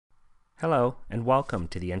Hello, and welcome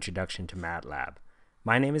to the Introduction to MATLAB.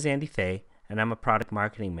 My name is Andy Thay, and I'm a Product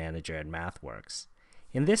Marketing Manager at MathWorks.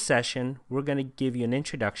 In this session, we're going to give you an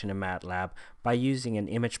introduction to MATLAB by using an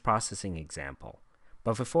image processing example.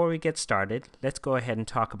 But before we get started, let's go ahead and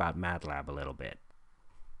talk about MATLAB a little bit.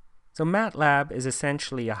 So MATLAB is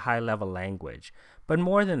essentially a high-level language, but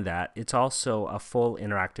more than that, it's also a full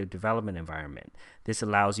interactive development environment. This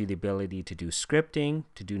allows you the ability to do scripting,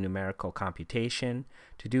 to do numerical computation,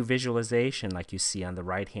 to do visualization like you see on the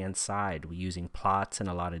right-hand side using plots and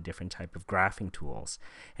a lot of different type of graphing tools,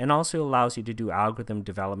 and also allows you to do algorithm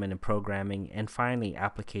development and programming, and finally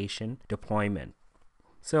application deployment.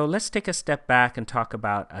 So let's take a step back and talk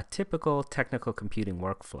about a typical technical computing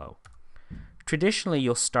workflow. Traditionally,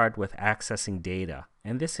 you'll start with accessing data,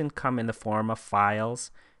 and this can come in the form of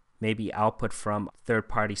files, maybe output from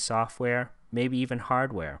third-party software, maybe even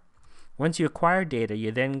hardware. Once you acquire data,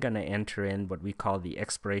 you're then going to enter in what we call the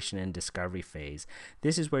exploration and discovery phase.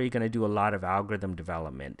 This is where you're going to do a lot of algorithm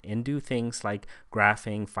development and do things like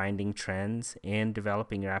graphing, finding trends, and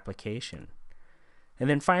developing your application. And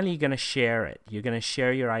then finally, you're going to share it. You're going to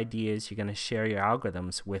share your ideas, you're going to share your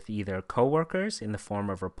algorithms with either coworkers in the form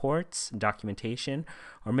of reports, documentation,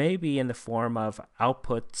 or maybe in the form of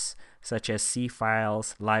outputs such as C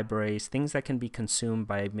files, libraries, things that can be consumed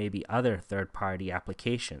by maybe other third-party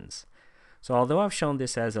applications. So although I've shown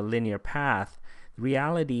this as a linear path, in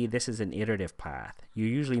reality, this is an iterative path. You're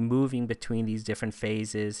usually moving between these different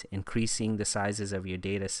phases, increasing the sizes of your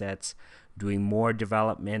data sets, doing more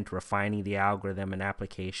development, refining the algorithm and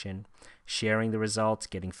application, sharing the results,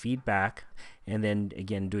 getting feedback, and then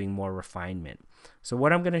again doing more refinement. So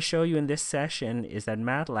what I'm going to show you in this session is that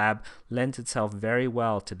MATLAB lends itself very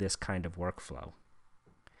well to this kind of workflow.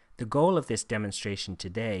 The goal of this demonstration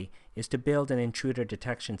today is to build an intruder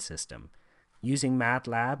detection system. Using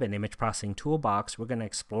MATLAB and Image Processing Toolbox, we're going to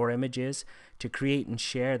explore images to create and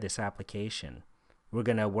share this application. We're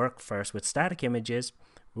going to work first with static images.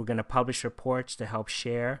 We're going to publish reports to help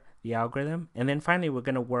share the algorithm. And then finally, we're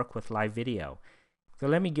going to work with live video. So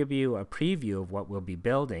let me give you a preview of what we'll be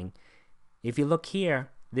building. If you look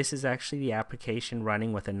here, this is actually the application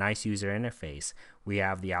running with a nice user interface. We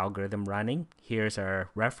have the algorithm running. Here's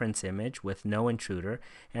our reference image with no intruder.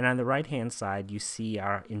 And on the right-hand side, you see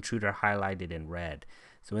our intruder highlighted in red.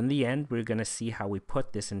 So in the end, we're going to see how we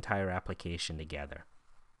put this entire application together.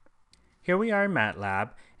 Here we are in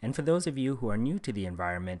MATLAB, and for those of you who are new to the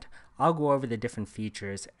environment, I'll go over the different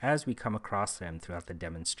features as we come across them throughout the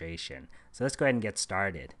demonstration. So let's go ahead and get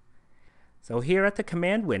started. So here at the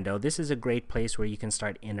command window, this is a great place where you can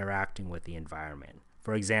start interacting with the environment.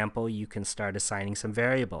 For example, you can start assigning some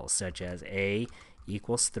variables such as a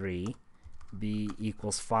equals 3, b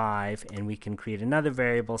equals 5, and we can create another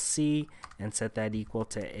variable c and set that equal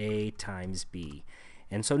to a times b.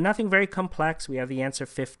 And so nothing very complex. We have the answer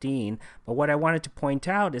 15. But what I wanted to point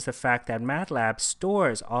out is the fact that MATLAB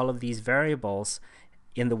stores all of these variables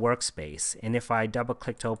in the workspace. And if I double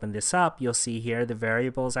click to open this up, you'll see here the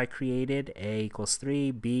variables I created, a equals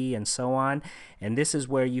 3, b, and so on. And this is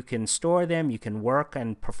where you can store them, you can work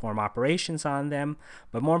and perform operations on them.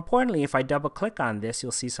 But more importantly, if I double click on this,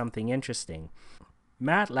 you'll see something interesting.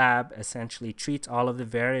 MATLAB essentially treats all of the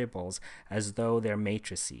variables as though they're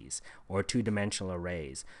matrices or two-dimensional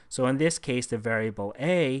arrays. So in this case, the variable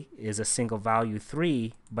a is a single value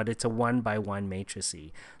 3, but it's a 1-by-1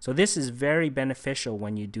 matrice. So this is very beneficial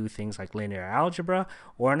when you do things like linear algebra,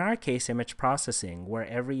 or in our case, image processing, where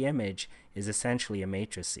every image is essentially a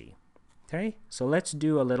matrice. Okay, so let's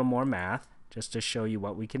do a little more math just to show you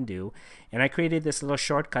what we can do. And I created this little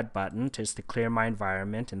shortcut button just to clear my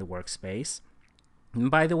environment in the workspace. And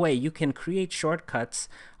by the way, you can create shortcuts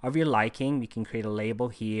of your liking. You can create a label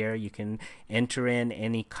here. You can enter in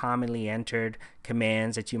any commonly entered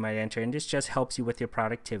commands that you might enter, and this just helps you with your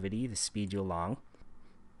productivity to speed you along.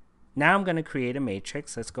 Now I'm going to create a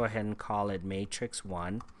matrix. Let's go ahead and call it matrix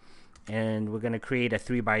 1, and we're going to create a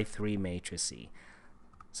 3-by-3 matrice.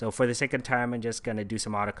 So for the sake of time, I'm just going to do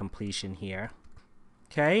some auto-completion here.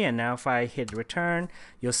 Okay, and now if I hit return,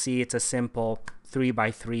 you'll see it's a simple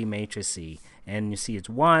 3-by-3 matrice, and you see it's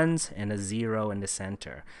 1s and a 0 in the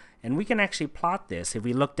center. And we can actually plot this. If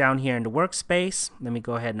we look down here in the workspace, let me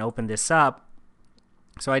go ahead and open this up.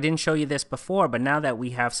 So I didn't show you this before, but now that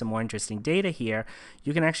we have some more interesting data here,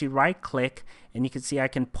 you can actually right-click, and you can see I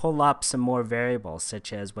can pull up some more variables,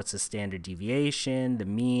 such as what's the standard deviation, the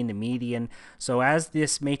mean, the median. So as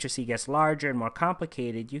this matrix gets larger and more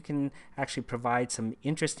complicated, you can actually provide some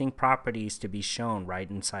interesting properties to be shown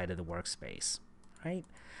right inside of the workspace. Right?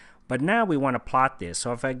 But now we want to plot this.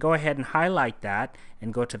 So if I go ahead and highlight that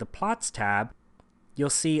and go to the Plots tab, you'll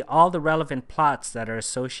see all the relevant plots that are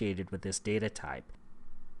associated with this data type.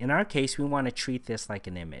 In our case, we want to treat this like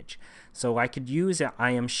an image. So I could use an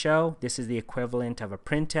IMShow. This is the equivalent of a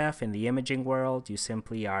printf in the imaging world. You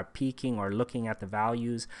simply are peeking or looking at the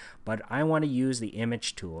values. But I want to use the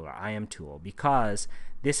image tool or IM tool because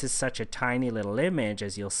this is such a tiny little image.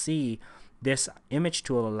 As you'll see, this image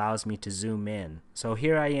tool allows me to zoom in. So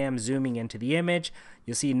here I am zooming into the image.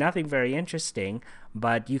 You'll see nothing very interesting,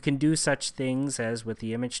 but you can do such things as with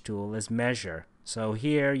the image tool as measure. So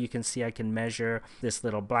here you can see I can measure this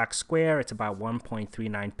little black square. It's about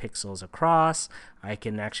 1.39 pixels across. I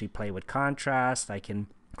can actually play with contrast. I can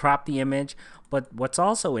crop the image. But what's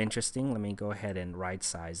also interesting, let me go ahead and right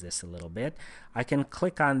size this a little bit. I can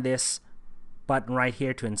click on this button right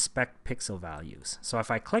here to inspect pixel values. So if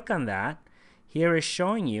I click on that, here is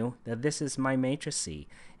showing you that this is my matrix.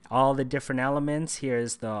 All the different elements,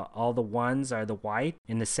 here's all the ones are the white,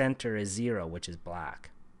 in the center is 0, which is black.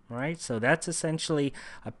 Right? So that's essentially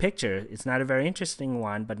a picture. It's not a very interesting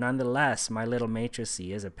one, but nonetheless, my little matrix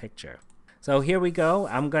is a picture. So here we go.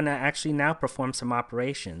 I'm going to actually now perform some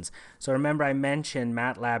operations. So remember I mentioned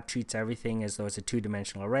MATLAB treats everything as though it's a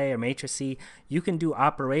two-dimensional array or matrix. You can do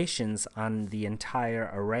operations on the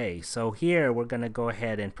entire array. So here we're going to go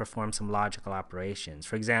ahead and perform some logical operations.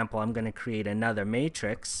 For example, I'm going to create another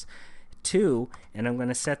matrix 2, and I'm going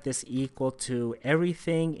to set this equal to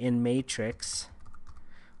everything in matrix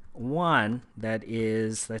 1 that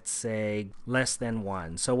is, let's say, less than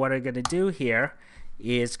 1. So what I'm going to do here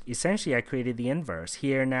is essentially I created the inverse.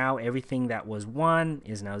 Here now everything that was 1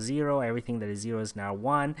 is now 0, everything that is 0 is now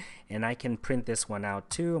 1, and I can print this one out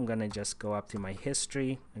too. I'm going to just go up to my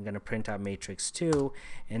history. I'm going to print out matrix 2,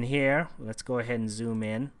 and here, let's go ahead and zoom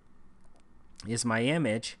in, is my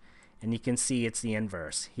image, and you can see it's the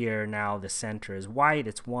inverse. Here now the center is white,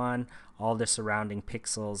 it's 1, all the surrounding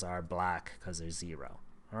pixels are black because they're 0.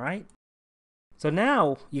 All right. So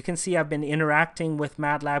now you can see I've been interacting with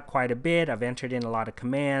MATLAB quite a bit. I've entered in a lot of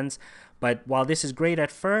commands, but while this is great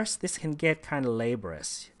at first, this can get kind of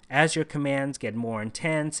laborious. As your commands get more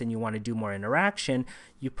intense and you want to do more interaction,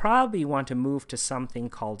 you probably want to move to something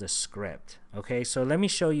called a script. Okay, so let me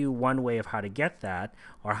show you one way of how to get that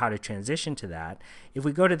or how to transition to that. If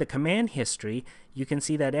we go to the command history, you can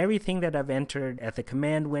see that everything that I've entered at the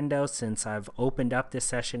command window since I've opened up this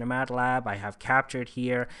session of MATLAB, I have captured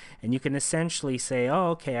here, and you can essentially say, oh,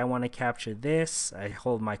 okay, I want to capture this. I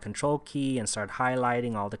hold my control key and start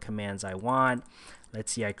highlighting all the commands I want.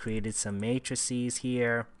 Let's see, I created some matrices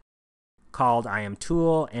here called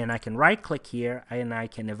IMTool, and I can right click here and I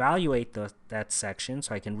can evaluate that section,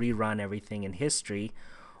 so I can rerun everything in history,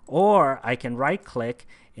 or I can right click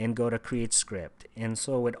and go to create script, and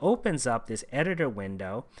so it opens up this editor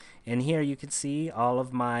window, and here you can see all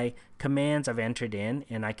of my commands I've entered in,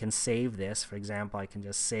 and I can save this. For example, I can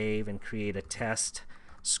just save and create a test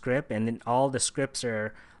script, and then all the scripts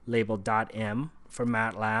are labeled .m for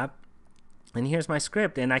MATLAB. And here's my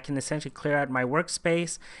script, and I can essentially clear out my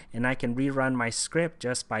workspace, and I can rerun my script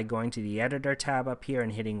just by going to the editor tab up here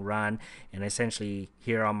and hitting run, and essentially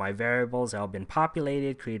here are all my variables all been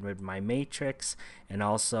populated, created my matrix, and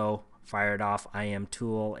also fired off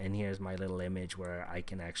IMTool, and here's my little image where I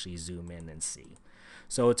can actually zoom in and see.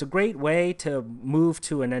 So it's a great way to move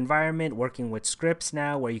to an environment working with scripts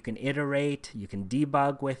now where you can iterate, you can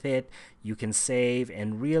debug with it, you can save,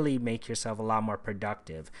 and really make yourself a lot more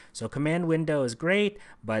productive. So command window is great,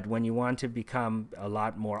 but when you want to become a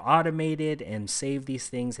lot more automated and save these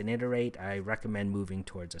things and iterate, I recommend moving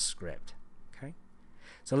towards a script. Okay?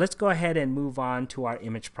 So let's go ahead and move on to our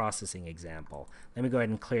image processing example. Let me go ahead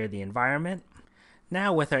and clear the environment.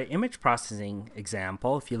 Now with our image processing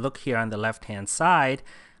example, if you look here on the left hand side,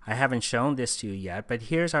 I haven't shown this to you yet, but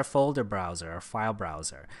here's our folder browser, our file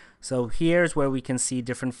browser. So here's where we can see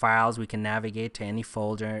different files. We can navigate to any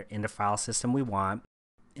folder in the file system we want.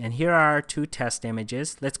 And here are our 2 test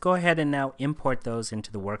images. Let's go ahead and now import those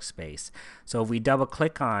into the workspace. So if we double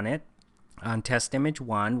click on it, on test image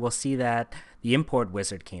 1, we'll see that the import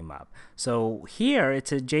wizard came up. So here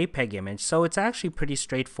it's a JPEG image, so it's actually pretty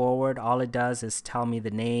straightforward. All it does is tell me the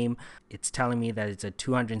name. It's telling me that it's a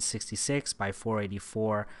 266 by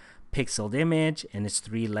 484 pixeled image, and it's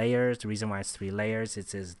 3 layers. The reason why it's 3 layers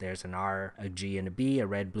is there's an R, a G, and a B, a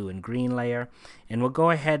red, blue, and green layer. And we'll go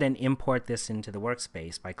ahead and import this into the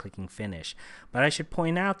workspace by clicking finish. But I should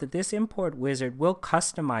point out that this import wizard will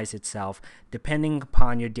customize itself depending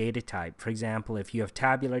upon your data type. For example, if you have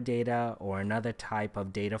tabular data or another type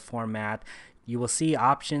of data format, you will see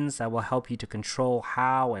options that will help you to control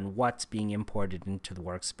how and what's being imported into the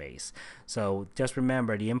workspace. So just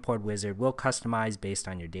remember, the import wizard will customize based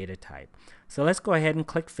on your data type. So let's go ahead and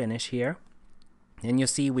click finish here. And you'll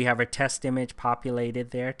see we have our test image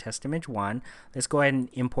populated there, test image 1. Let's go ahead and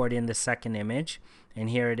import in the second image. And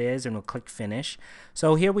here it is, and we'll click Finish.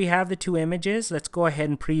 So here we have the two images. Let's go ahead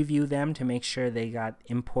and preview them to make sure they got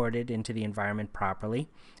imported into the environment properly.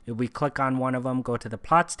 If we click on one of them, go to the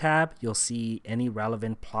Plots tab, you'll see any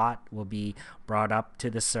relevant plot will be brought up to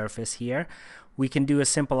the surface here. We can do a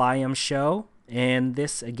simple IM show. And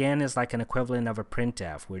this again is like an equivalent of a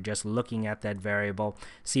printf. We're just looking at that variable.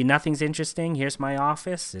 See, nothing's interesting. Here's my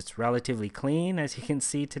office. It's relatively clean, as you can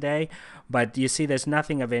see today. But you see there's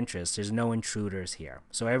nothing of interest. There's no intruders here.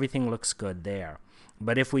 So everything looks good there.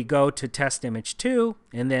 But if we go to test image 2,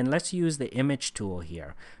 and then let's use the image tool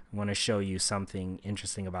here. I want to show you something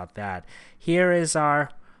interesting about that. Here is our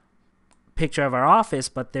picture of our office,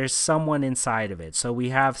 but there's someone inside of it. So we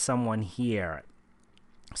have someone here.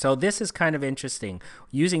 So this is kind of interesting.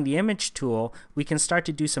 Using the image tool, we can start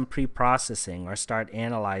to do some pre-processing or start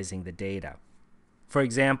analyzing the data. For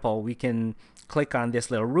example, we can click on this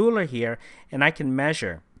little ruler here, and I can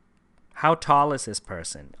measure how tall is this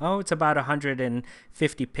person. Oh, it's about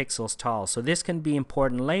 150 pixels tall. So this can be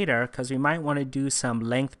important later because we might want to do some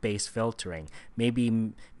length-based filtering,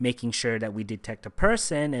 maybe making sure that we detect a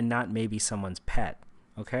person and not maybe someone's pet.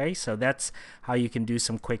 Okay, so that's how you can do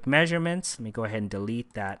some quick measurements. Let me go ahead and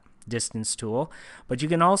delete that distance tool. But you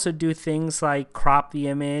can also do things like crop the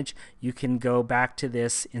image. You can go back to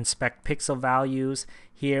this inspect pixel values.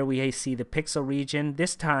 Here we see the pixel region.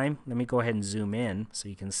 This time, let me go ahead and zoom in so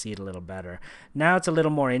you can see it a little better. Now it's a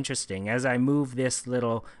little more interesting. As I move this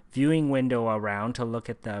little viewing window around to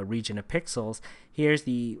look at the region of pixels, here's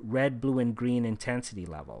the red, blue, and green intensity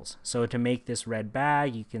levels. So to make this red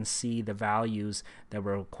bag, you can see the values that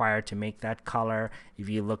were required to make that color. If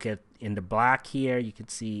you look at in the black here, you can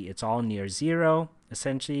see it's all near 0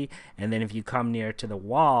 essentially, and then if you come near to the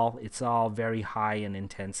wall, it's all very high in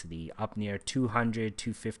intensity, up near 200,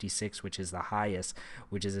 256, which is the highest,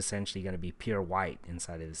 which is essentially going to be pure white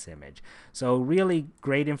inside of this image. So really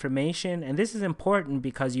great information, and this is important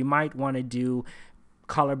because you might want to do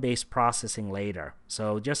color-based processing later.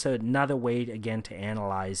 So just another way again to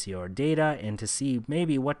analyze your data and to see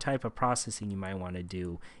maybe what type of processing you might want to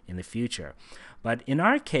do in the future. But in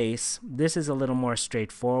our case, this is a little more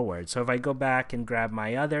straightforward. So if I go back and grab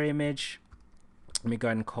my other image, let me go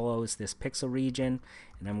ahead and close this pixel region,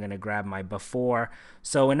 and I'm going to grab my before.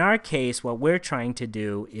 So in our case, what we're trying to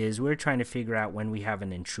do is we're trying to figure out when we have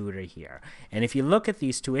an intruder here. And if you look at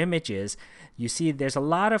these two images, you see there's a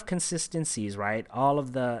lot of consistencies, right? All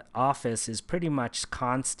of the office is pretty much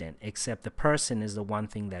constant, except the person is the one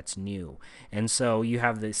thing that's new. And so you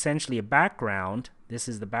have essentially a background. This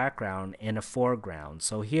is the background and a foreground.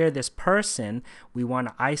 So here, this person, we want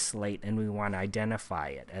to isolate and we want to identify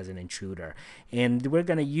it as an intruder. And we're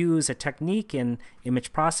going to use a technique in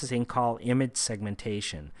image processing called image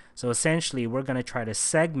segmentation. So essentially, we're going to try to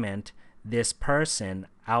segment this person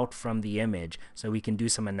out from the image so we can do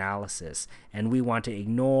some analysis. And we want to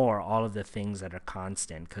ignore all of the things that are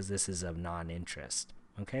constant because this is of non-interest.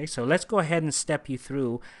 Okay, so let's go ahead and step you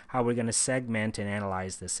through how we're going to segment and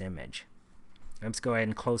analyze this image. Let's go ahead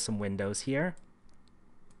and close some windows here.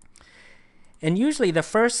 And usually the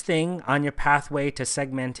first thing on your pathway to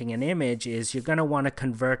segmenting an image is you're going to want to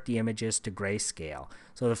convert the images to grayscale.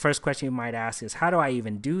 So the first question you might ask is, how do I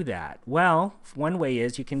even do that? Well, one way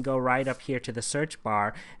is you can go right up here to the search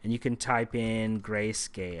bar and you can type in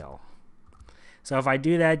grayscale. So if I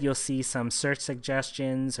do that, you'll see some search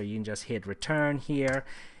suggestions, or you can just hit return here.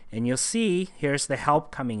 And you'll see, here's the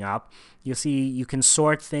help coming up. You'll see you can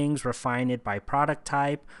sort things, refine it by product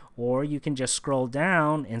type, or you can just scroll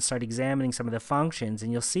down and start examining some of the functions.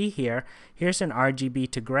 And you'll see here, here's an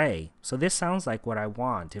RGB to gray. So this sounds like what I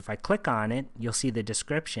want. If I click on it, you'll see the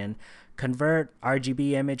description, convert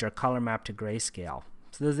RGB image or color map to grayscale.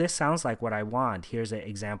 So this sounds like what I want. Here's an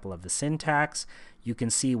example of the syntax. You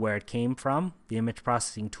can see where it came from, the image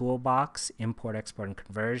processing toolbox, import, export, and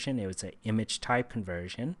conversion. It was an image type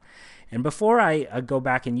conversion. And before I go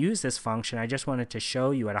back and use this function, I just wanted to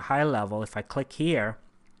show you at a high level, if I click here,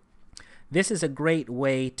 this is a great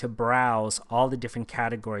way to browse all the different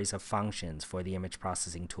categories of functions for the image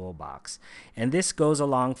processing toolbox. And this goes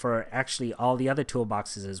along for actually all the other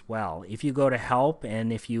toolboxes as well. If you go to help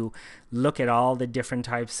and if you look at all the different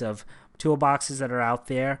types of toolboxes that are out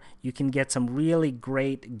there, you can get some really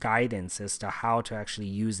great guidance as to how to actually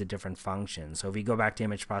use the different functions. So if you go back to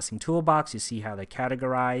image processing toolbox, you see how they're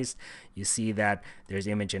categorized. You see that there's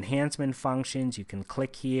image enhancement functions. You can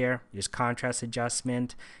click here. There's contrast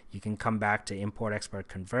adjustment. You can come back to import, export,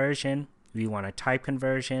 conversion. we want a type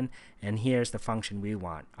conversion, and here's the function we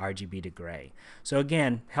want, RGB to gray. So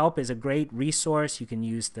again, help is a great resource. You can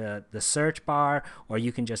use the search bar, or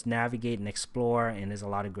you can just navigate and explore, and there's a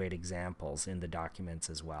lot of great examples in the documents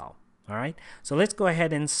as well. All right, so let's go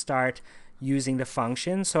ahead and start using the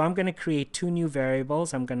function. So I'm going to create two new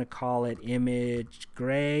variables. I'm going to call it image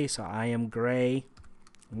gray, so I am gray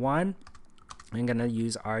 1. I'm going to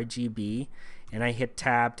use RGB, and I hit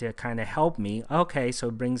tab to kind of help me. Okay, so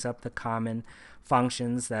it brings up the common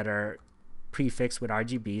functions that are prefixed with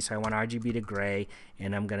RGB. So I want RGB to gray,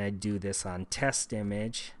 and I'm going to do this on test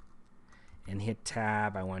image and hit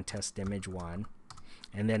tab. I want test image 1,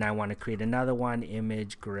 and then I want to create another one,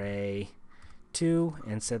 image gray 2,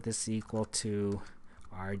 and set this equal to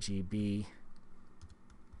RGB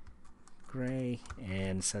gray,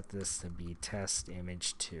 and set this to be test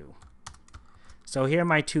image 2. So here are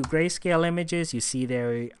my two grayscale images. You see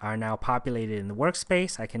they are now populated in the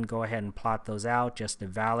workspace. I can go ahead and plot those out just to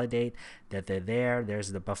validate that they're there.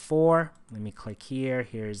 There's the before. Let me click here.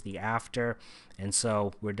 Here's the after. And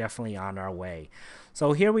so we're definitely on our way.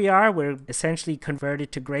 So here we are. We're essentially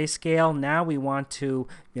converted to grayscale. Now we want to,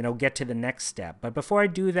 get to the next step. But before I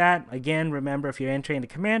do that, again, remember, if you're entering the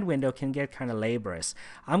command window, it can get kind of laborious.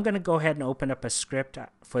 I'm going to go ahead and open up a script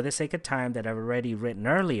for the sake of time that I've already written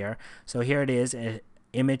earlier. So here it is,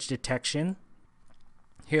 image detection.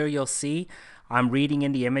 Here you'll see I'm reading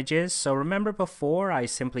in the images. So remember before I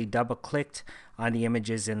simply double-clicked on the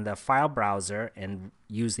images in the file browser and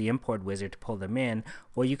use the import wizard to pull them in.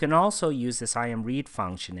 Well, you can also use this IMRead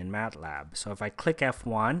function in MATLAB. So if I click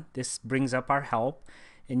F1, this brings up our help,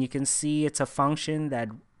 and you can see it's a function that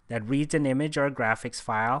reads an image or a graphics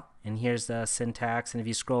file, and here's the syntax, and if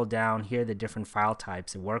you scroll down, here are the different file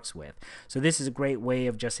types it works with. So this is a great way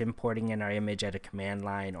of just importing in our image at a command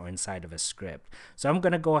line or inside of a script. So I'm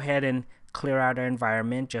going to go ahead and clear out our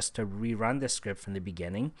environment just to rerun the script from the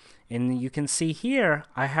beginning. And you can see here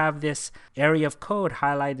I have this area of code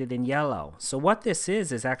highlighted in yellow. So what this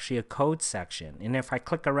is actually a code section. And if I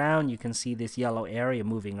click around, you can see this yellow area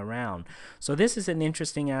moving around. So this is an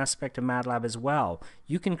interesting aspect of MATLAB as well.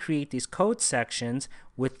 You can create these code sections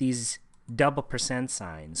with these double percent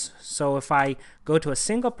signs. So if I go to a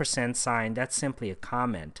single percent sign, that's simply a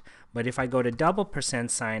comment. But if I go to double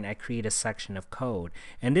percent sign, I create a section of code.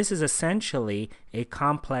 And this is essentially a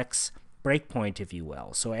complex breakpoint, if you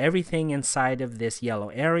will. So everything inside of this yellow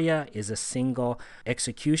area is a single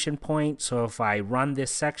execution point. So if I run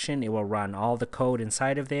this section, it will run all the code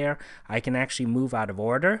inside of there. I can actually move out of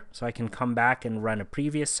order, so I can come back and run a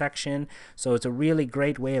previous section. So it's a really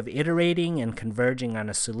great way of iterating and converging on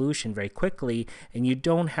a solution very quickly, and you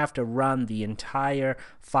don't have to run the entire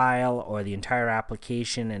file or the entire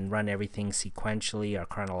application and run everything sequentially or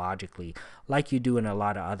chronologically like you do in a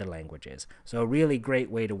lot of other languages. So a really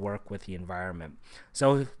great way to work with the environment.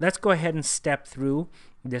 So let's go ahead and step through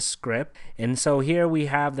this script. And so here we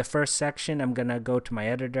have the first section. I'm going to go to my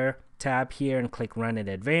editor tab here and click run in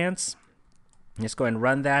advance. Let's go ahead and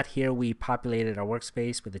run that. Here we populated our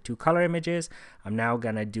workspace with the two color images. I'm now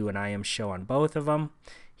going to do an IM show on both of them.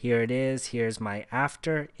 Here it is. Here's my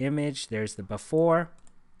after image. There's the before.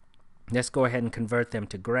 Let's go ahead and convert them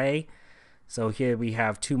to gray. So here we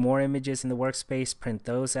have two more images in the workspace. Print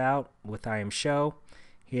those out with IM show.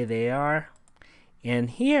 Here they are. And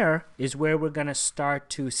here is where we're going to start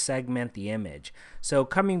to segment the image. So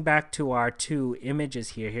coming back to our two images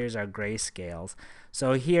here, here's our grayscales.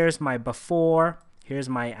 So here's my before, here's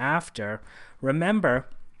my after. Remember,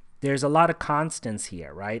 there's a lot of constants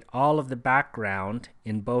here, right? All of the background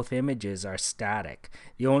in both images are static.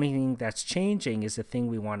 The only thing that's changing is the thing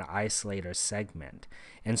we want to isolate or segment.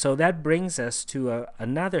 And so that brings us to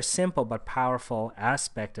another simple but powerful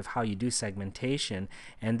aspect of how you do segmentation,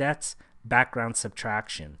 and that's background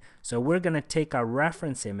subtraction. So we're going to take our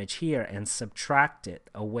reference image here and subtract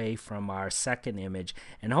it away from our second image,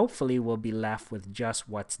 and hopefully we'll be left with just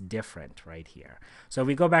what's different right here. So if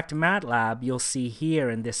we go back to MATLAB, you'll see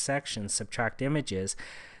here in this section, subtract images,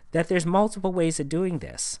 that there's multiple ways of doing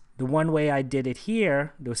this. The one way I did it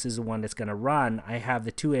here, this is the one that's going to run, I have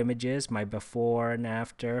the two images, my before and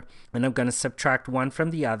after, and I'm going to subtract one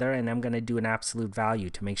from the other, and I'm going to do an absolute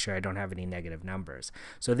value to make sure I don't have any negative numbers.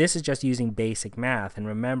 So this is just using basic math, and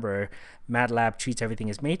remember, MATLAB treats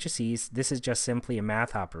everything as matrices. This is just simply a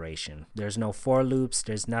math operation. There's no for loops,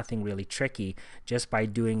 there's nothing really tricky. Just by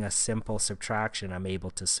doing a simple subtraction, I'm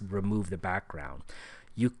able to remove the background.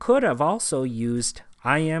 You could have also used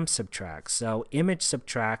IM subtract. So image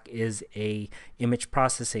subtract is a image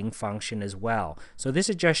processing function as well. So this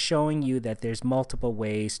is just showing you that there's multiple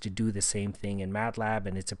ways to do the same thing in MATLAB,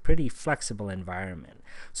 and it's a pretty flexible environment.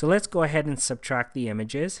 So let's go ahead and subtract the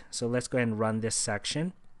images. So let's go ahead and run this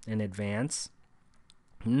section in advance.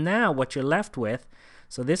 Now what you're left with,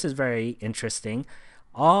 so this is very interesting,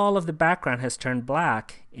 all of the background has turned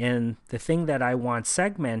black, and the thing that I want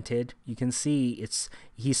segmented, you can see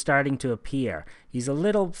he's starting to appear. He's a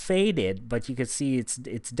little faded, but you can see it's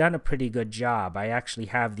done a pretty good job. I actually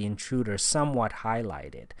have the intruder somewhat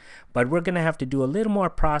highlighted, but we're going to have to do a little more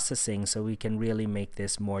processing so we can really make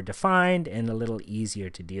this more defined and a little easier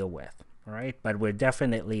to deal with. All right, but we're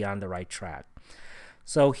definitely on the right track.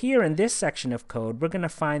 So here in this section of code, we're going to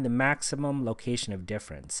find the maximum location of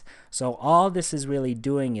difference. So all this is really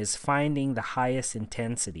doing is finding the highest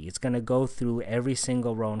intensity. It's going to go through every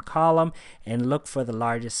single row and column and look for the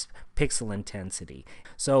largest pixel intensity.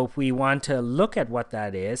 So if we want to look at what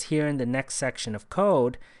that is, here in the next section of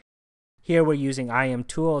code, here we're using IM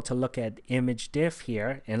tool to look at image diff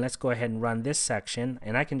here, and let's go ahead and run this section,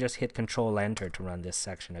 and I can just hit Control Enter to run this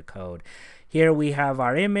section of code. Here we have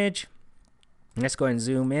our image. Let's go and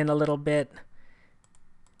zoom in a little bit,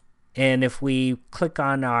 and if we click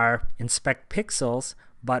on our inspect pixels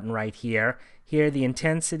button right here, here are the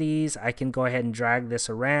intensities. I can go ahead and drag this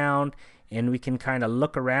around, and we can kind of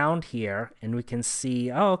look around here, and we can see,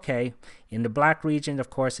 oh, okay, in the black region, of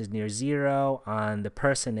course, is near 0. On the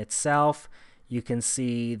person itself, you can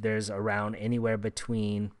see there's around anywhere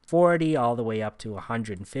between 40 all the way up to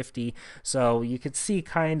 150. So you could see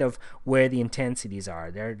kind of where the intensities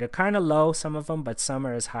are. They're kind of low, some of them, but some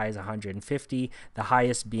are as high as 150, the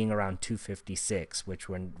highest being around 256, which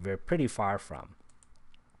we're pretty far from.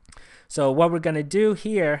 So what we're going to do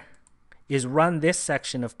here is run this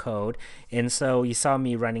section of code, and so you saw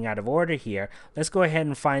me running out of order here. Let's go ahead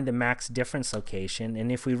and find the max difference location, and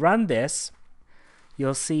if we run this,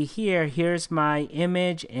 you'll see here's my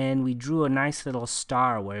image, and we drew a nice little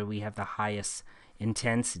star where we have the highest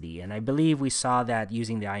intensity, and I believe we saw that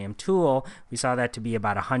using the IM tool, we saw that to be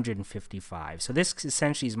about 155. So this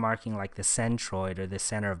essentially is marking like the centroid or the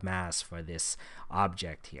center of mass for this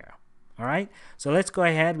object here. All right, so let's go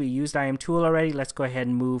ahead. We used IM tool already. Let's go ahead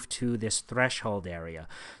and move to this threshold area.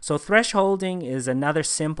 So thresholding is another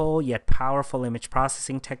simple yet powerful image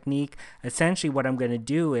processing technique. Essentially what I'm going to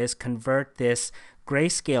do is convert this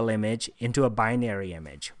grayscale image into a binary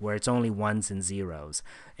image where it's only ones and zeros.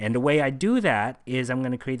 And the way I do that is I'm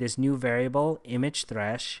going to create this new variable, image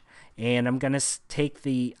thresh, and I'm going to take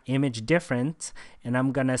the image difference, and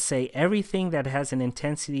I'm going to say everything that has an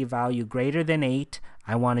intensity value greater than 8,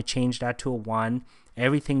 I want to change that to a 1.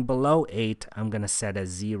 Everything below 8, I'm going to set as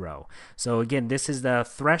 0. So again, this is the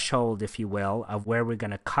threshold, if you will, of where we're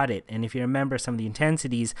going to cut it. And if you remember some of the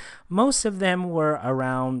intensities, most of them were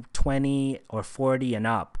around 20 or 40 and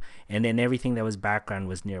up. And then everything that was background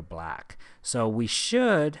was near black. So we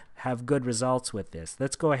should have good results with this.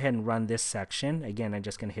 Let's go ahead and run this section. Again, I'm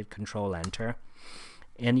just going to hit Control Enter.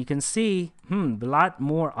 And you can see, a lot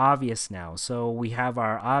more obvious now. So we have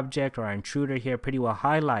our object or our intruder here pretty well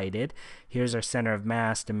highlighted. Here's our center of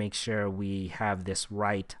mass to make sure we have this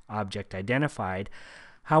right object identified.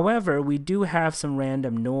 However, we do have some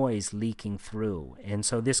random noise leaking through, and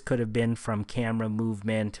so this could have been from camera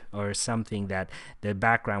movement or something that the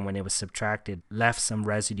background, when it was subtracted, left some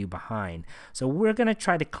residue behind. So we're going to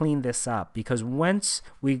try to clean this up, because once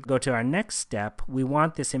we go to our next step, we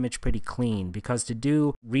want this image pretty clean, because to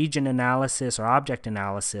do region analysis or object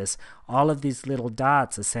analysis, all of these little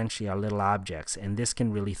dots essentially are little objects, and this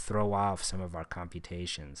can really throw off some of our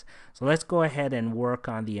computations. So let's go ahead and work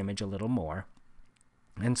on the image a little more.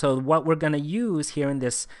 And so what we're going to use here in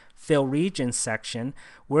this fill region section,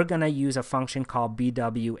 we're going to use a function called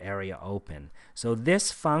BW area open. So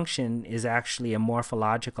this function is actually a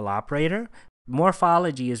morphological operator.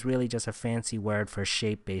 Morphology is really just a fancy word for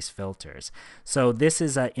shape-based filters. So this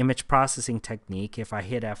is an image processing technique. If I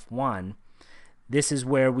hit F1, this is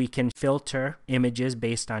where we can filter images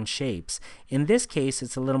based on shapes. In this case,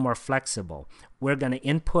 it's a little more flexible. We're going to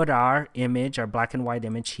input our image, our black and white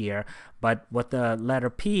image here, but what the letter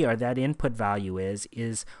P, or that input value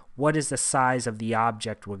is what is the size of the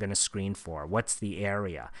object we're going to screen for? What's the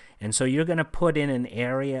area? And so you're going to put in an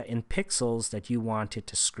area in pixels that you want it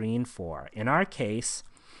to screen for. In our case,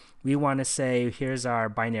 we want to say, here's our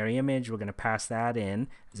binary image. We're going to pass that in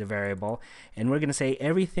as a variable. And we're going to say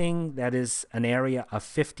everything that is an area of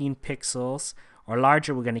 15 pixels or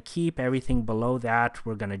larger we're going to keep. Everything below that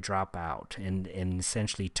we're going to drop out and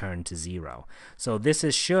essentially turn to 0. So this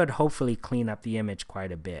should hopefully clean up the image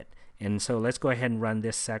quite a bit. And so let's go ahead and run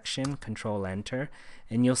this section, Control Enter,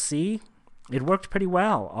 and you'll see it worked pretty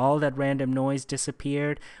well. All that random noise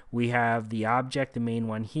disappeared. We have the object, the main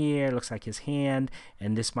one here, looks like his hand,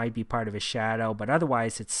 and this might be part of his shadow, but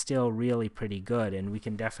otherwise it's still really pretty good, and we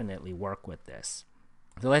can definitely work with this.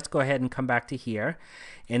 So let's go ahead and come back to here,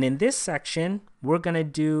 and in this section we're going to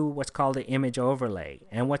do what's called an image overlay.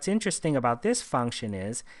 And what's interesting about this function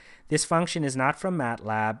is this function is not from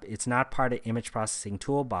MATLAB. It's not part of Image Processing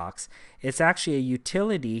Toolbox. It's actually a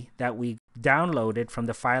utility that we downloaded from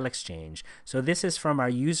the file exchange. So this is from our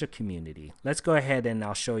user community. Let's go ahead and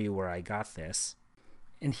I'll show you where I got this.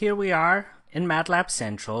 And here we are in MATLAB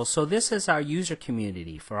Central. So this is our user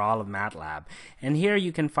community for all of MATLAB. And here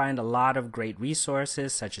you can find a lot of great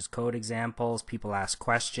resources such as code examples, people ask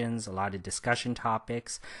questions, a lot of discussion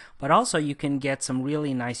topics, but also you can get some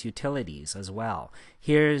really nice utilities as well.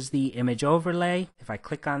 Here's the image overlay. If I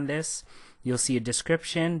click on this, you'll see a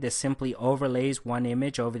description. This simply overlays one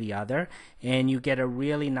image over the other, and you get a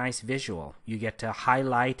really nice visual. You get to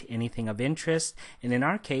highlight anything of interest, and in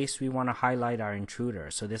our case we want to highlight our intruder,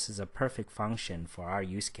 so this is a perfect function for our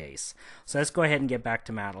use case. So let's go ahead and get back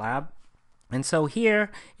to MATLAB. And so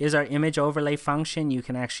here is our image overlay function. You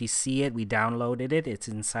can actually see it. We downloaded it. It's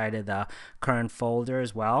inside of the current folder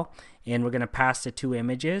as well. And we're going to pass the 2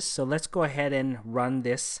 images. So let's go ahead and run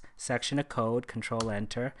this section of code, Control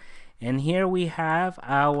Enter. And here we have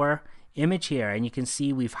our image here, and you can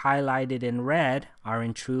see we've highlighted in red our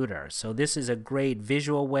intruder. So this is a great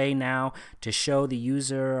visual way now to show the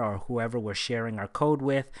user or whoever we're sharing our code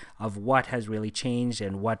with of what has really changed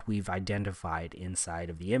and what we've identified inside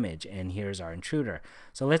of the image. And here's our intruder.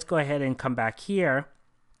 So let's go ahead and come back here,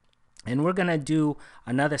 and we're going to do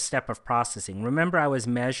another step of processing. Remember, I was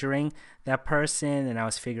measuring that person and I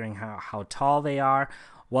was figuring how tall they are.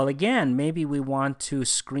 Well, again, maybe we want to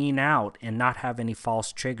screen out and not have any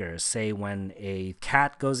false triggers. Say when a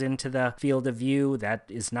cat goes into the field of view, that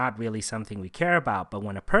is not really something we care about. But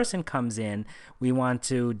when a person comes in, we want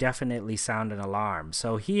to definitely sound an alarm.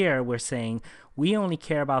 So here we're saying we only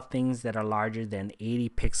care about things that are larger than 80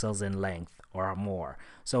 pixels in length or more.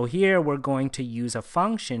 So here we're going to use a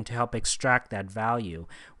function to help extract that value.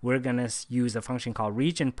 We're going to use a function called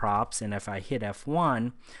region props, and if I hit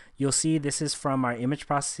F1, you'll see this is from our image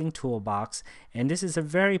processing toolbox, and this is a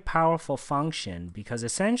very powerful function because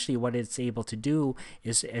essentially what it's able to do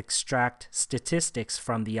is extract statistics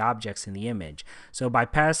from the objects in the image. So by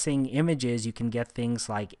passing images, you can get things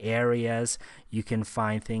like areas, you can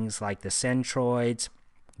find things like the centroids,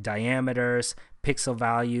 diameters, pixel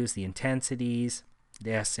values, the intensities,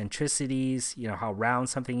 the eccentricities, you know, how round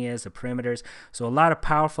something is, the perimeters. So a lot of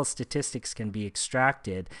powerful statistics can be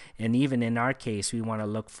extracted, and even in our case we want to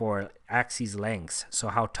look for axis lengths, so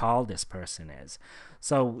how tall this person is.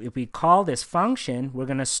 So if we call this function, we're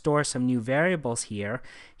going to store some new variables here.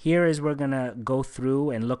 Here is we're going to go through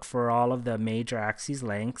and look for all of the major axis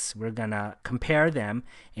lengths. We're going to compare them.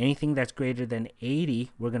 Anything that's greater than 80,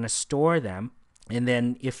 we're going to store them. And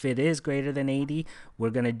then if it is greater than 80, we're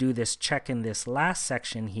going to do this check in this last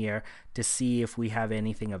section here to see if we have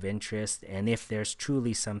anything of interest and if there's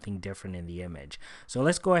truly something different in the image. So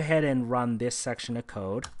let's go ahead and run this section of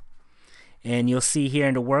code. And you'll see here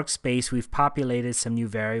in the workspace we've populated some new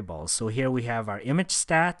variables. So here we have our image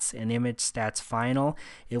stats and image stats final.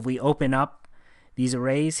 If we open up these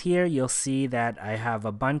arrays here, you'll see that I have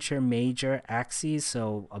a bunch of major axes,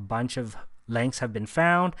 so a bunch of lengths have been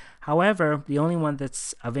found. However, the only one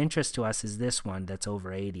that's of interest to us is this one that's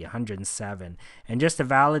over 80, 107. And just to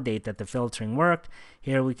validate that the filtering worked,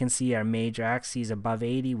 here we can see our major axes above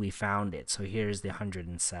 80, we found it. So here's the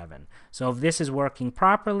 107. So if this is working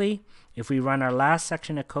properly, if we run our last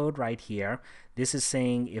section of code right here, this is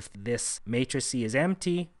saying if this matrix C is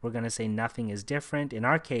empty, we're going to say nothing is different. In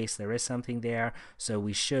our case, there is something there, so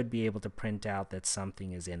we should be able to print out that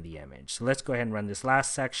something is in the image. So let's go ahead and run this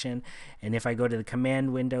last section, and if I go to the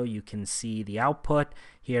command window, you can see the output.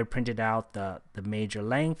 Here printed out the major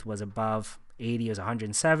length was above 80, was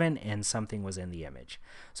 107, and something was in the image.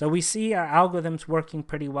 So we see our algorithms working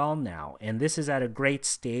pretty well now, and this is at a great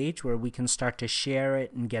stage where we can start to share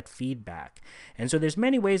it and get feedback. And so there's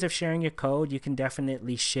many ways of sharing your code. You can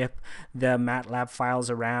definitely ship the MATLAB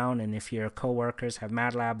files around, and if your coworkers have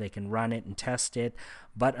MATLAB, they can run it and test it.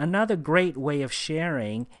 But another great way of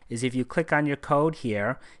sharing is if you click on your code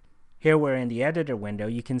here. Here we're in the editor window.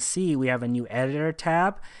 You can see we have a new editor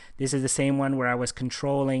tab. This is the same one where I was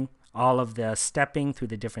controlling all of the stepping through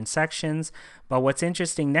the different sections. But what's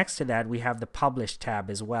interesting, next to that we have the Publish tab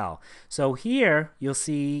as well. So here you'll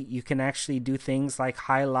see you can actually do things like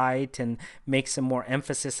highlight and make some more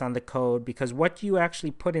emphasis on the code, because what you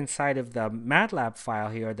actually put inside of the MATLAB file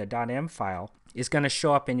here, the .m file, is going to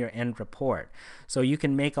show up in your end report. So you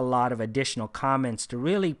can make a lot of additional comments to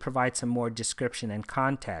really provide some more description and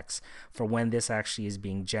context for when this actually is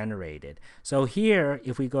being generated. So here,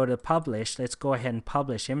 if we go to publish, let's go ahead and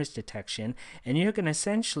publish image detection, and you're going to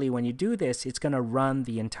essentially, when you do this, it's going to run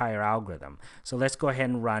the entire algorithm. So let's go ahead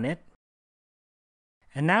and run it.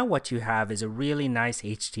 And now what you have is a really nice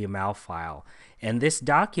HTML file. And this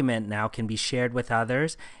document now can be shared with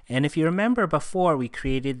others. And if you remember before, we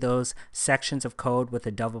created those sections of code with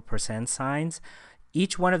the double % signs.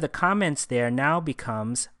 Each one of the comments there now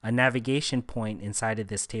becomes a navigation point inside of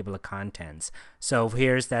this table of contents. So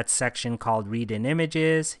here's that section called Read in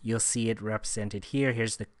Images. You'll see it represented here.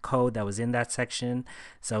 Here's the code that was in that section.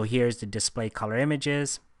 So here's the display color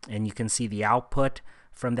images, and you can see the output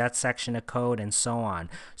from that section of code, and so on.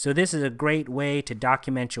 So this is a great way to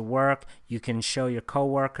document your work. You can show your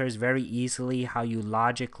coworkers very easily how you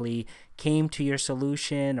logically came to your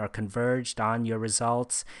solution or converged on your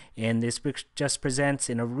results, and this just presents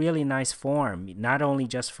in a really nice form, not only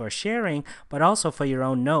just for sharing but also for your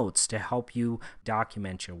own notes to help you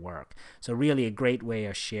document your work. So really a great way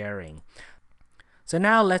of sharing. So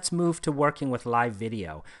now let's move to working with live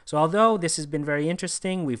video. So although this has been very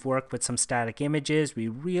interesting, we've worked with some static images, we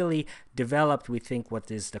really developed, we think, what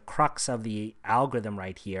is the crux of the algorithm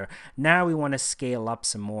right here. Now we want to scale up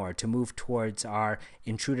some more to move towards our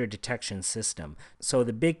intruder detection system. So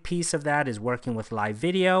the big piece of that is working with live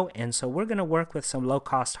video, and so we're going to work with some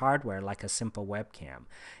low-cost hardware like a simple webcam.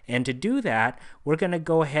 And to do that, we're going to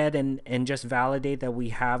go ahead and just validate that we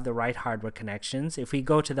have the right hardware connections. If we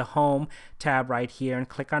go to the Home tab right here and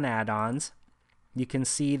click on Add-ons, you can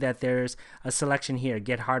see that there's a selection here,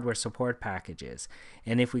 Get Hardware Support Packages.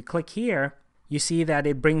 And if we click here, you see that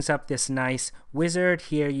it brings up this nice wizard.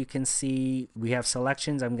 Here you can see we have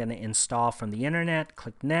selections I'm going to install from the internet.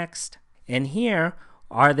 Click Next. And here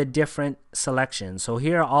are the different selections. So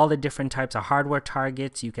here are all the different types of hardware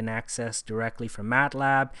targets you can access directly from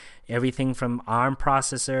MATLAB. Everything from ARM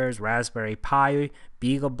processors, Raspberry Pi,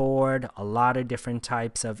 BeagleBoard, a lot of different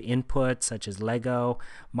types of inputs such as Lego,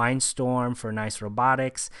 Mindstorm for nice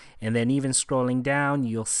robotics, and then even scrolling down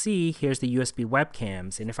you'll see here's the USB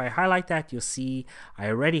webcams, and if I highlight that you'll see I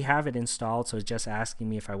already have it installed, so it's just asking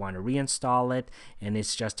me if I want to reinstall it, and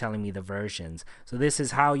it's just telling me the versions. So this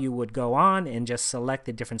is how you would go on and just select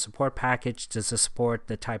the different support package to support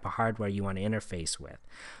the type of hardware you want to interface with.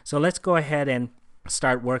 So let's go ahead and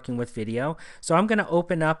start working with video. So I'm going to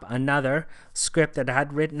open up another script that I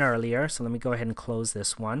had written earlier. So let me go ahead and close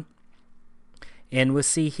this one. And we'll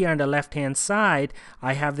see here on the left hand side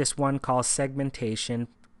I have this one called segmentation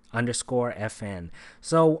 _FN.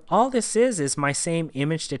 So all this is my same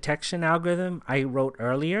image detection algorithm I wrote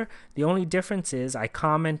earlier. The only difference is I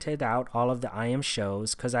commented out all of the IM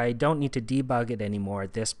shows because I don't need to debug it anymore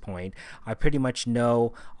at this point. I pretty much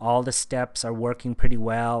know all the steps are working pretty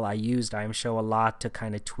well. I used IM show a lot to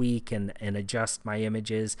kind of tweak and adjust my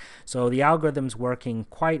images. So the algorithm's working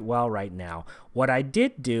quite well right now. What I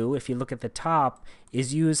did do, if you look at the top,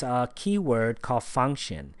 is use a keyword called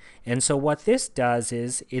function. And so what this does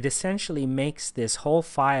is it essentially makes this whole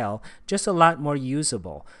file just a lot more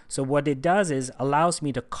usable. So what it does is allows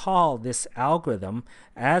me to call this algorithm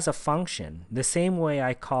as a function. The same way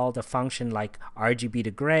I called a function like RGB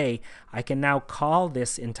to gray, I can now call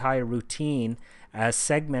this entire routine as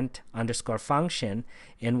segment _function.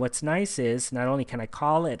 And what's nice is not only can I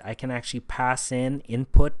call it, I can actually pass in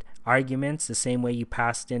input arguments the same way you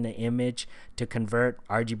passed in an image to convert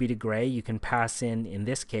RGB to gray. You can pass in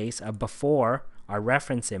this case, a before, our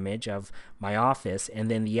reference image of my office,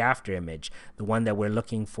 and then the after image, the one that we're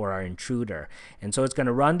looking for our intruder. And so it's going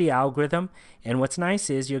to run the algorithm, and what's nice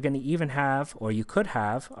is you're going to even have, or you could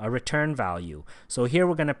have, a return value. So here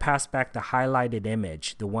we're going to pass back the highlighted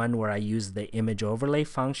image, the one where I use the image overlay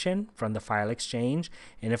function from the file exchange,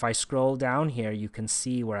 and if I scroll down here you can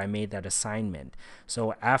see where I made that assignment.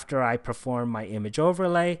 So after I perform my image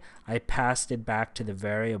overlay, I passed it back to the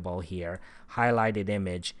variable here, highlighted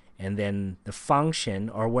image, and then the function,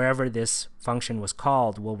 or wherever this function was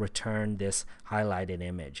called, will return this highlighted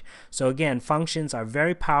image. So again, functions are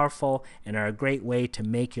very powerful and are a great way to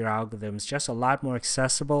make your algorithms just a lot more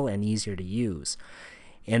accessible and easier to use.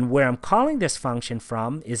 And where I'm calling this function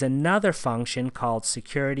from is another function called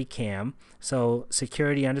security cam. So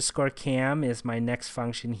security underscore cam is my next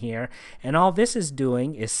function here. And all this is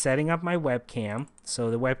doing is setting up my webcam.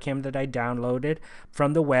 So the webcam that I downloaded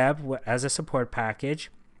from the web as a support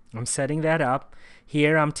package, I'm setting that up.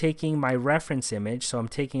 Here I'm taking my reference image, so I'm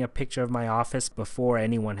taking a picture of my office before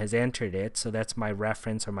anyone has entered it. So that's my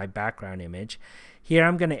reference or my background image. Here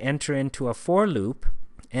I'm going to enter into a for loop.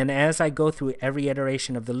 And as I go through every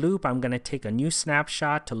iteration of the loop, I'm going to take a new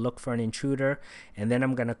snapshot to look for an intruder, and then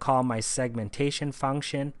I'm going to call my segmentation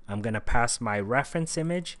function. I'm going to pass my reference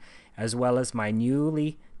image as well as my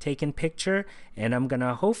newly taken picture, and I'm going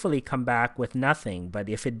to hopefully come back with nothing. But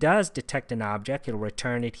if it does detect an object, it'll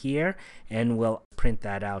return it here and we'll print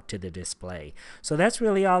that out to the display. So that's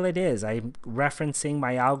really all it is. I'm referencing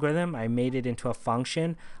my algorithm. I made it into a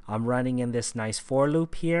function. I'm running in this nice for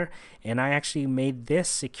loop here, and I actually made this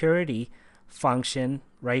security function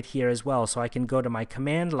right here as well. So I can go to my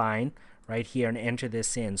command line right here and enter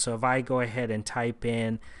this in. So if I go ahead and type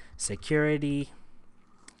in security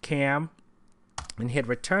cam and hit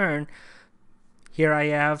return, here I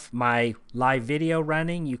have my live video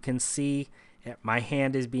running. You can see my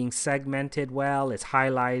hand is being segmented well. It's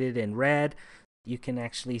highlighted in red. You can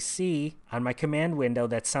actually see on my command window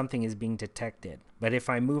that something is being detected. But if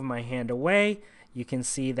I move my hand away, you can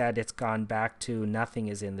see that it's gone back to nothing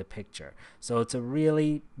is in the picture. So it's a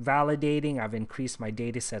really validating. I've increased my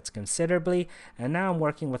data sets considerably, and now I'm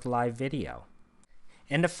working with live video.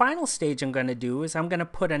 And the final stage I'm going to do is I'm going to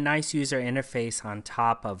put a nice user interface on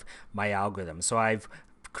top of my algorithm. So I've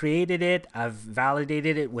created it, I've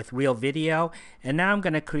validated it with real video, and now I'm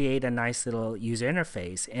going to create a nice little user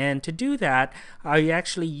interface. And to do that, I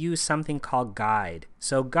actually use something called guide.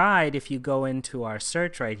 So guide, if you go into our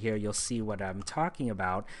search right here, you'll see what I'm talking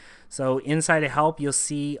about. So inside of help, you'll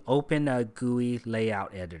see open a GUI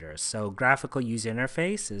layout editor. So graphical user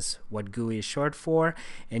interface is what GUI is short for.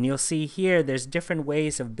 And you'll see here there's different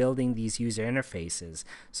ways of building these user interfaces.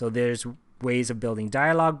 So there's ways of building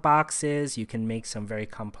dialog boxes. You can make some very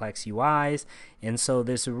complex UIs. And so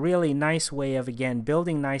there's a really nice way of, again,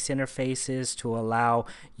 building nice interfaces to allow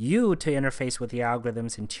you to interface with the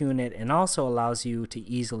algorithms and tune it, and also allows you to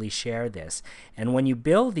easily share this. And when you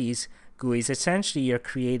build these GUIs, essentially you're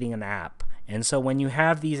creating an app. And so when you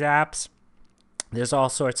have these apps, there's all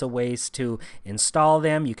sorts of ways to install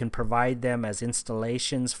them. You can provide them as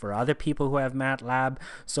installations for other people who have MATLAB.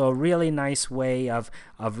 So a really nice way of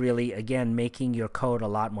really, again, making your code a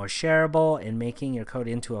lot more shareable and making your code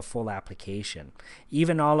into a full application.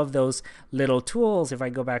 Even all of those little tools, if I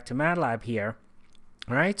go back to MATLAB here,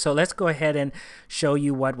 all right, so let's go ahead and show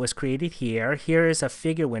you what was created here. Here is a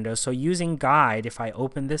figure window. So using guide, if I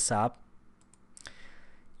open this up,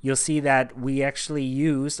 you'll see that we actually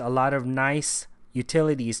used a lot of nice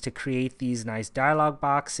utilities to create these nice dialog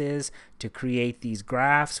boxes, to create these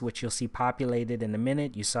graphs, which you'll see populated in a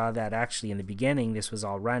minute. You saw that actually in the beginning, this was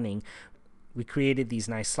all running. We created these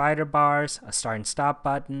nice slider bars, a start and stop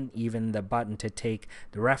button, even the button to take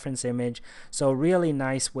the reference image. So really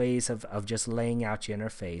nice ways of just laying out your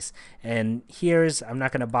interface. And here's, I'm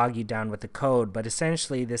not going to bog you down with the code, but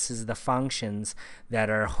essentially this is the functions that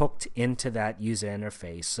are hooked into that user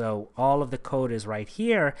interface. So all of the code is right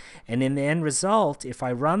here. And in the end result, if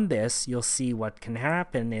I run this, you'll see what can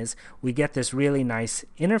happen is we get this really nice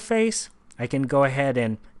interface. I can go ahead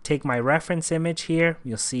and take my reference image here.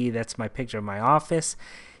 You'll see that's my picture of my office.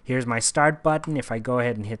 Here's my start button. If I go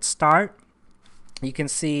ahead and hit start, you can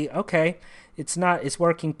see, okay, it's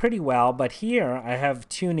working pretty well, but here I have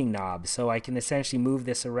tuning knobs, so I can essentially move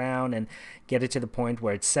this around and get it to the point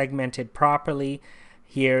where it's segmented properly.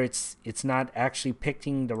 Here it's not actually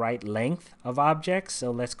picking the right length of objects, so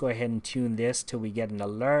let's go ahead and tune this till we get an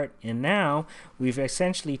alert. And now we've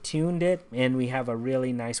essentially tuned it and we have a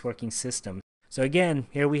really nice working system. So again,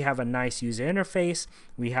 here we have a nice user interface,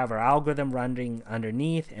 we have our algorithm running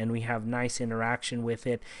underneath, and we have nice interaction with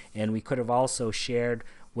it. And we could have also shared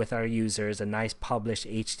with our users a nice published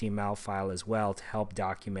HTML file as well to help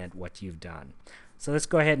document what you've done. So let's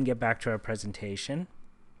go ahead and get back to our presentation.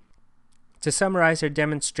 To summarize our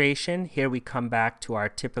demonstration, here we come back to our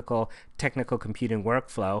typical technical computing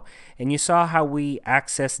workflow. And you saw how we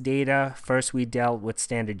access data. First, we dealt with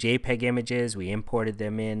standard JPEG images. We imported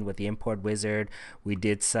them in with the import wizard. We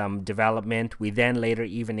did some development. We then later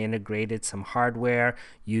even integrated some hardware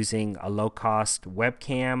using a low-cost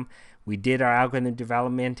webcam. We did our algorithm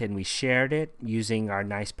development and we shared it using our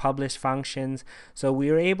nice publish functions. So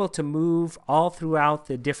we were able to move all throughout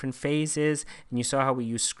the different phases, and you saw how we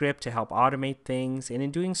use script to help automate things. And in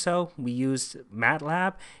doing so, we used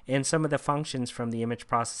MATLAB and some of the functions from the image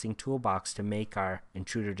processing toolbox to make our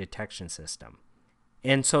intruder detection system.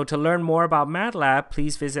 And so to learn more about MATLAB,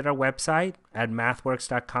 please visit our website at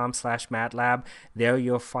mathworks.com/MATLAB. There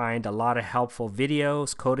you'll find a lot of helpful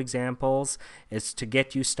videos, code examples. It's to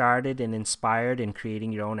get you started and inspired in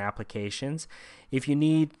creating your own applications. If you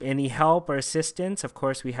need any help or assistance, of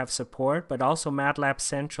course we have support, but also MATLAB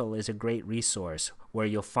Central is a great resource where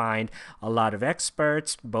you'll find a lot of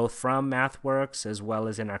experts, both from MathWorks as well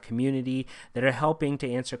as in our community, that are helping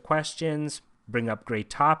to answer questions, bring up great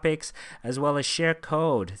topics, as well as share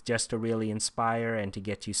code just to really inspire and to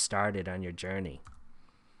get you started on your journey.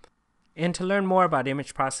 And to learn more about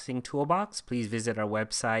Image Processing Toolbox, please visit our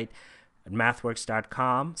website at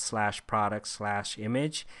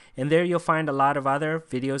mathworks.com/product/image. And there you'll find a lot of other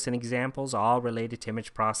videos and examples all related to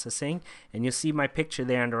image processing. And you'll see my picture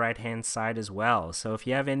there on the right-hand side as well. So if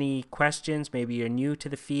you have any questions, maybe you're new to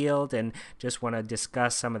the field and just want to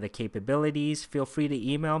discuss some of the capabilities, feel free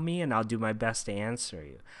to email me and I'll do my best to answer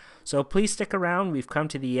you. So please stick around. We've come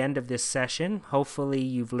to the end of this session. Hopefully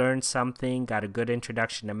you've learned something, got a good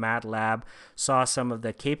introduction to MATLAB, saw some of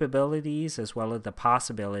the capabilities as well as the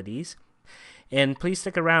possibilities. And please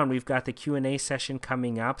stick around. We've got the Q&A session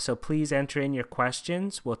coming up, so please enter in your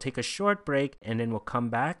questions. We'll take a short break, and then we'll come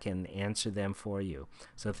back and answer them for you.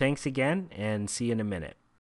 So thanks again, and see you in a minute.